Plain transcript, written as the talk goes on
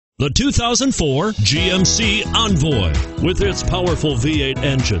The 2004 GMC Envoy. With its powerful V8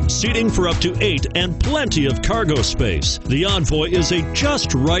 engine, seating for up to 8, and plenty of cargo space, the Envoy is a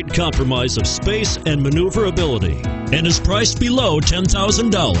just right compromise of space and maneuverability and is priced below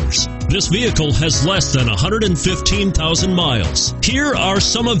 $10,000. This vehicle has less than 115,000 miles. Here are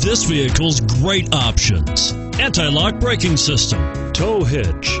some of this vehicle's great options: anti-lock braking system, tow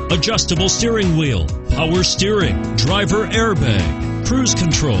hitch, adjustable steering wheel, power steering, driver airbag, cruise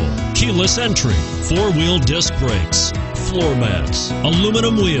control, keyless entry, 4-wheel disc brakes, floor mats,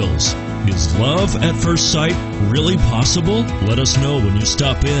 aluminum wheels. Is love at first sight really possible? Let us know when you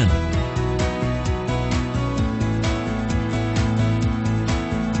stop in.